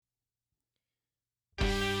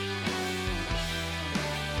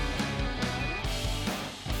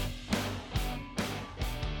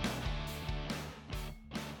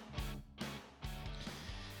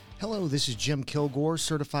Hello, this is Jim Kilgore,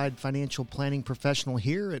 Certified Financial Planning Professional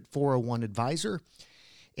here at 401 Advisor,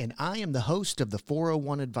 and I am the host of the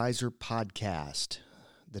 401 Advisor podcast.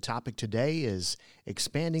 The topic today is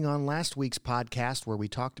expanding on last week's podcast where we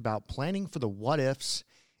talked about planning for the what-ifs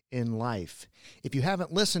in life. If you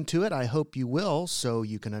haven't listened to it, I hope you will so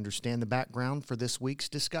you can understand the background for this week's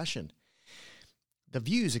discussion. The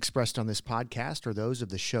views expressed on this podcast are those of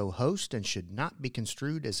the show host and should not be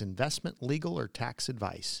construed as investment, legal, or tax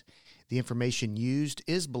advice. The information used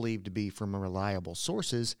is believed to be from reliable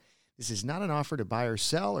sources. This is not an offer to buy or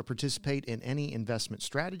sell or participate in any investment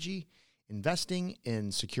strategy. Investing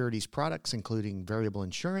in securities products, including variable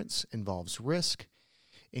insurance, involves risk,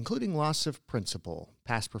 including loss of principal.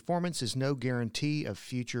 Past performance is no guarantee of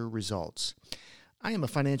future results. I am a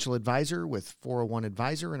financial advisor with 401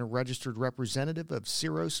 Advisor and a registered representative of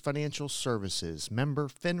Syros Financial Services, member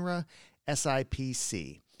FINRA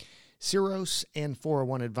SIPC. Syros and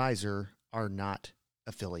 401 Advisor are not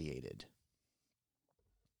affiliated.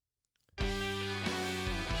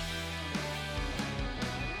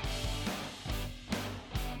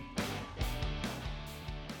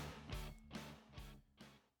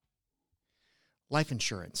 Life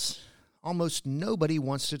insurance. Almost nobody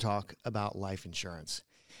wants to talk about life insurance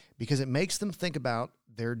because it makes them think about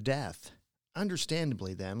their death.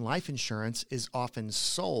 Understandably, then, life insurance is often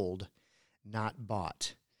sold, not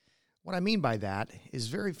bought. What I mean by that is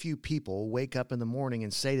very few people wake up in the morning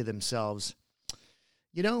and say to themselves,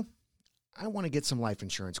 I want to get some life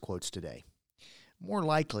insurance quotes today. More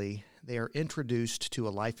likely, they are introduced to a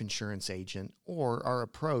life insurance agent or are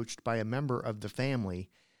approached by a member of the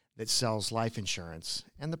family that sells life insurance,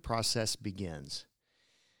 and the process begins.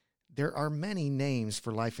 There are many names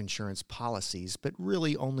for life insurance policies, but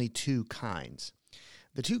really only two kinds.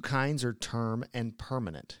 The two kinds are term and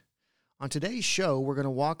permanent. On today's show, we're going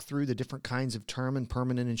to walk through the different kinds of term and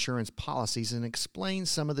permanent insurance policies and explain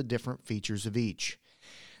some of the different features of each.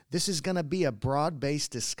 This is going to be a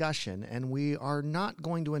broad-based discussion, and we are not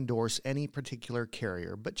going to endorse any particular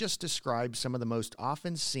carrier, but just describe some of the most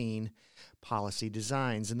often seen policy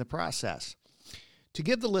designs in the process. To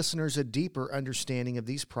give the listeners a deeper understanding of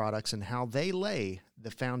these products and how they lay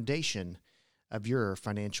the foundation of your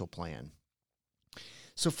financial plan.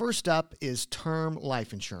 So first up is term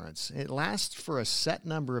life insurance. It lasts for a set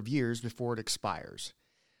number of years before it expires.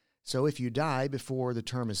 So if you die before the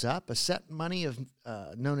term is up, a set money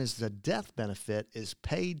known as the death benefit is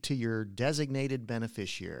paid to your designated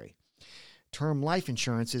beneficiary. Term life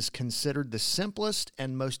insurance is considered the simplest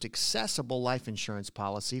and most accessible life insurance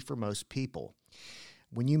policy for most people.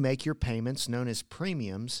 When you make your payments, known as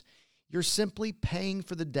premiums, you're simply paying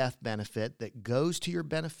for the death benefit that goes to your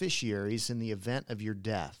beneficiaries in the event of your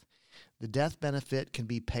death. The death benefit can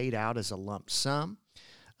be paid out as a lump sum,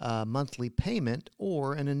 a monthly payment,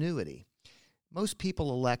 or an annuity. Most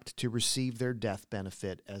people elect to receive their death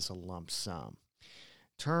benefit as a lump sum.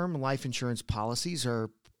 Term life insurance policies are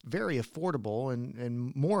very affordable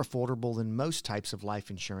and more affordable than most types of life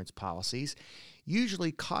insurance policies,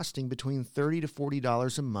 usually costing between $30 to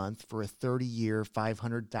 $40 a month for a 30-year,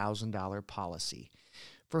 $500,000 policy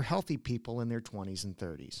for healthy people in their 20s and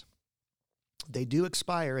 30s. They do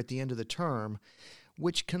expire at the end of the term,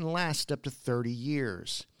 which can last up to 30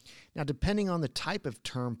 years. Now, depending on the type of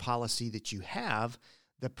term policy that you have,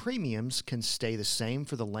 the premiums can stay the same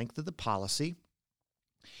for the length of the policy,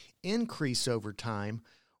 increase over time,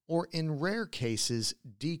 or in rare cases,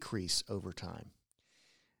 decrease over time.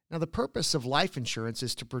 Now, the purpose of life insurance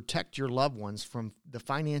is to protect your loved ones from the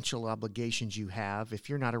financial obligations you have if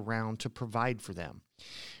you're not around to provide for them.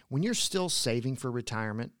 When you're still saving for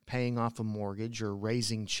retirement, paying off a mortgage, or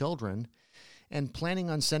raising children, and planning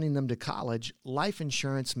on sending them to college, life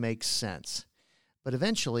insurance makes sense. But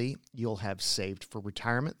eventually, you'll have saved for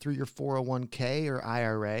retirement through your 401k or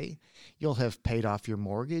IRA. You'll have paid off your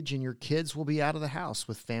mortgage, and your kids will be out of the house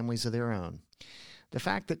with families of their own. The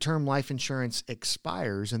fact that term life insurance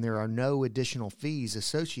expires and there are no additional fees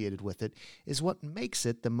associated with it is what makes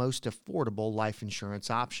it the most affordable life insurance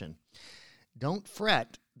option. Don't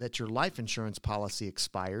fret that your life insurance policy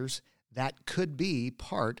expires. That could be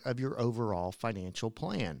part of your overall financial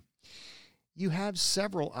plan. You have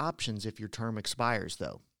several options if your term expires,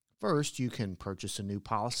 though. First, you can purchase a new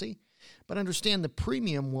policy, but understand the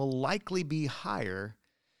premium will likely be higher.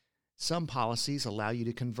 Some policies allow you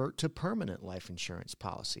to convert to permanent life insurance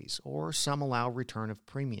policies, or some allow return of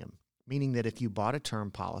premium, meaning that if you bought a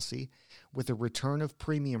term policy with a return of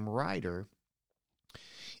premium rider,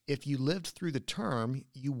 if you lived through the term,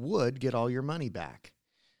 you would get all your money back.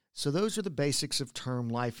 So those are the basics of term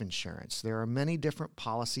life insurance. There are many different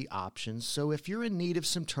policy options. So if you're in need of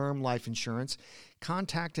some term life insurance,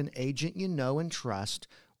 contact an agent you know and trust,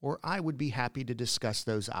 or I would be happy to discuss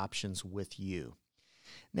those options with you.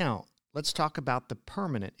 Now, let's talk about the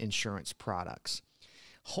permanent insurance products.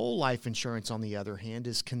 Whole life insurance, on the other hand,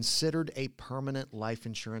 is considered a permanent life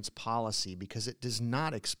insurance policy because it does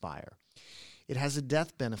not expire. It has a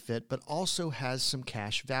death benefit, but also has some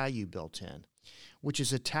cash value built in, which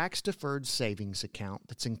is a tax-deferred savings account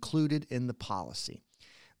that's included in the policy.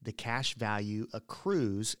 The cash value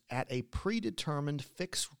accrues at a predetermined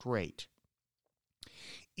fixed rate.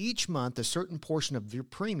 Each month, a certain portion of your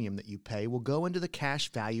premium that you pay will go into the cash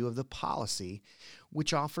value of the policy,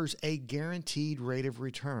 which offers a guaranteed rate of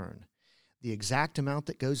return. The exact amount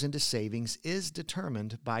that goes into savings is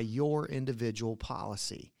determined by your individual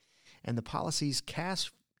policy, and the policy's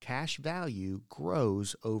cash value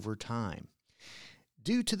grows over time.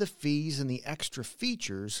 Due to the fees and the extra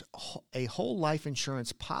features, a whole life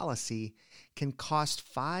insurance policy can cost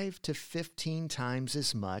 5 to 15 times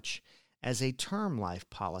as much as a term life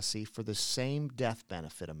policy for the same death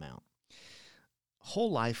benefit amount.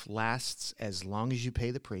 Whole life lasts as long as you pay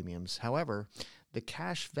the premiums. However, the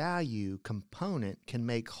cash value component can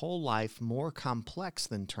make whole life more complex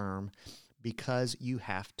than term because you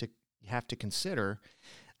have to consider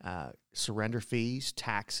surrender fees,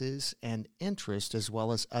 taxes, and interest, as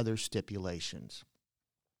well as other stipulations.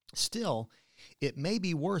 Still, it may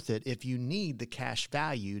be worth it if you need the cash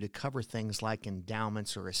value to cover things like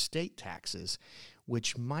endowments or estate taxes,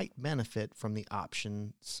 which might benefit from the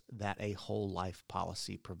options that a whole life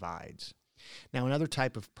policy provides. Now, another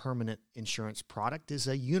type of permanent insurance product is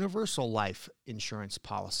a universal life insurance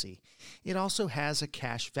policy. It also has a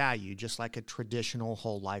cash value, just like a traditional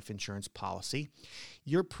whole life insurance policy.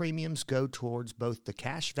 Your premiums go towards both the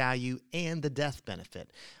cash value and the death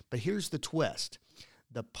benefit. But here's the twist.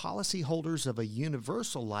 The policyholders of a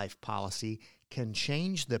universal life policy can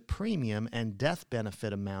change the premium and death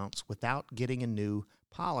benefit amounts without getting a new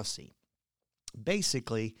policy.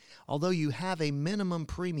 Basically, although you have a minimum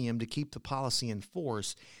premium to keep the policy in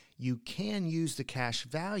force, you can use the cash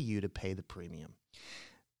value to pay the premium.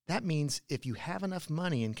 That means if you have enough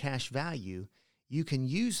money in cash value, you can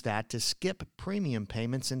use that to skip premium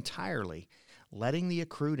payments entirely, letting the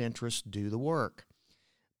accrued interest do the work.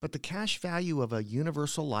 But the cash value of a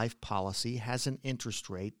universal life policy has an interest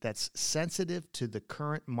rate that's sensitive to the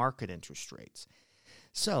current market interest rates.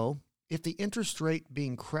 So, if the interest rate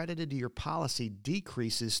being credited to your policy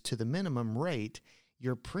decreases to the minimum rate,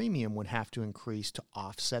 your premium would have to increase to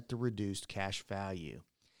offset the reduced cash value.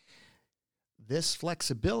 This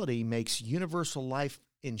flexibility makes universal life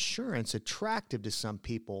insurance attractive to some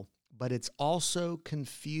people, but it's also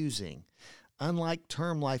confusing. Unlike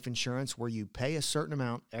term life insurance, where you pay a certain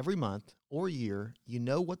amount every month or year, you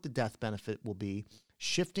know what the death benefit will be.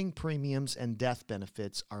 Shifting premiums and death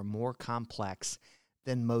benefits are more complex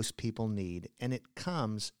than most people need, and it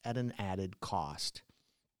comes at an added cost.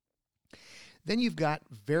 Then you've got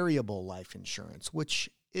variable life insurance, which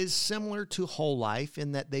is similar to whole life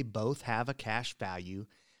in that they both have a cash value,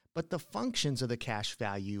 but the functions of the cash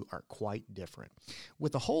value are quite different.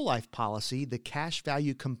 With a whole life policy, the cash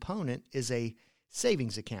value component is a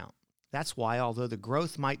savings account. That's why, although the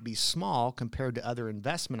growth might be small compared to other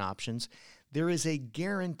investment options, there is a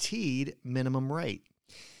guaranteed minimum rate.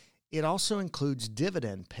 It also includes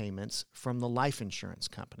dividend payments from the life insurance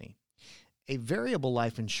company. A variable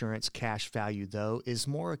life insurance cash value, though, is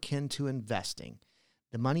more akin to investing.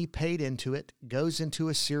 The money paid into it goes into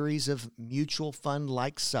a series of mutual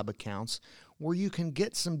fund-like sub-accounts where you can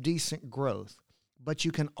get some decent growth, but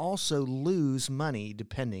you can also lose money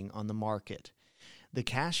depending on the market. The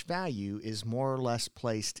cash value is more or less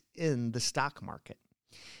placed in the stock market.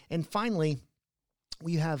 And finally,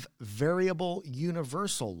 we have variable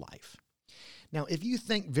universal life. Now, if you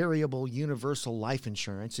think variable universal life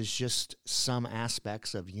insurance is just some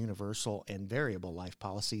aspects of universal and variable life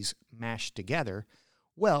policies mashed together,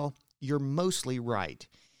 well, you're mostly right.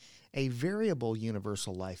 A variable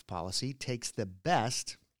universal life policy takes the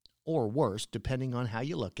best or worst, depending on how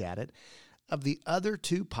you look at it, of the other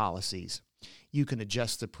two policies. You can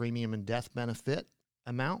adjust the premium and death benefit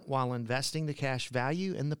amount while investing the cash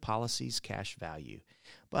value in the policy's cash value.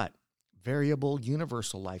 But variable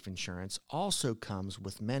universal life insurance also comes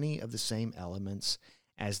with many of the same elements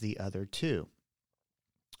as the other two.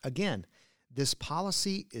 Again, this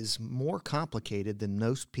policy is more complicated than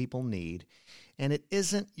most people need, and it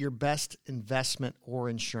isn't your best investment or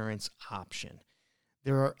insurance option.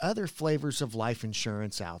 There are other flavors of life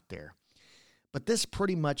insurance out there. But this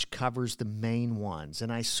pretty much covers the main ones,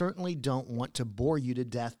 and I certainly don't want to bore you to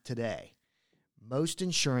death today. Most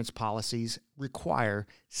insurance policies require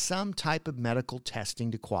some type of medical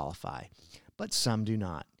testing to qualify, but some do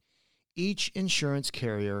not. Each insurance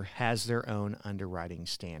carrier has their own underwriting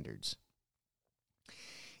standards.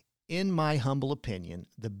 In my humble opinion,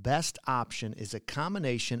 the best option is a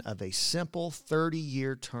combination of a simple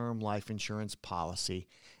 30-year term life insurance policy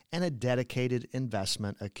and a dedicated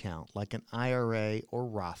investment account like an IRA or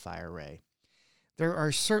Roth IRA. There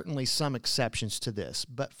are certainly some exceptions to this,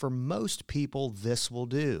 but for most people, this will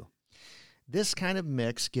do. This kind of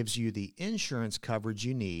mix gives you the insurance coverage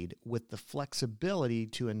you need with the flexibility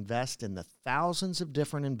to invest in the thousands of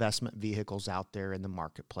different investment vehicles out there in the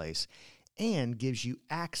marketplace, and gives you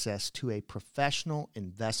access to a professional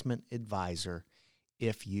investment advisor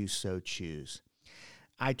if you so choose.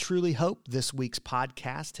 I truly hope this week's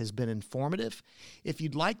podcast has been informative. If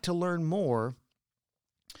you'd like to learn more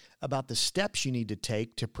about the steps you need to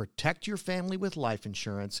take to protect your family with life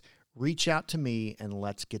insurance, reach out to me and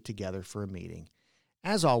let's get together for a meeting.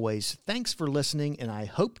 As always, thanks for listening, and I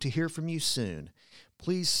hope to hear from you soon.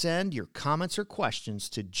 Please send your comments or questions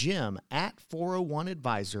to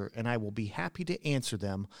Jim@401advisor, and I will be happy to answer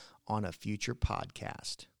them on a future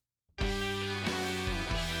podcast.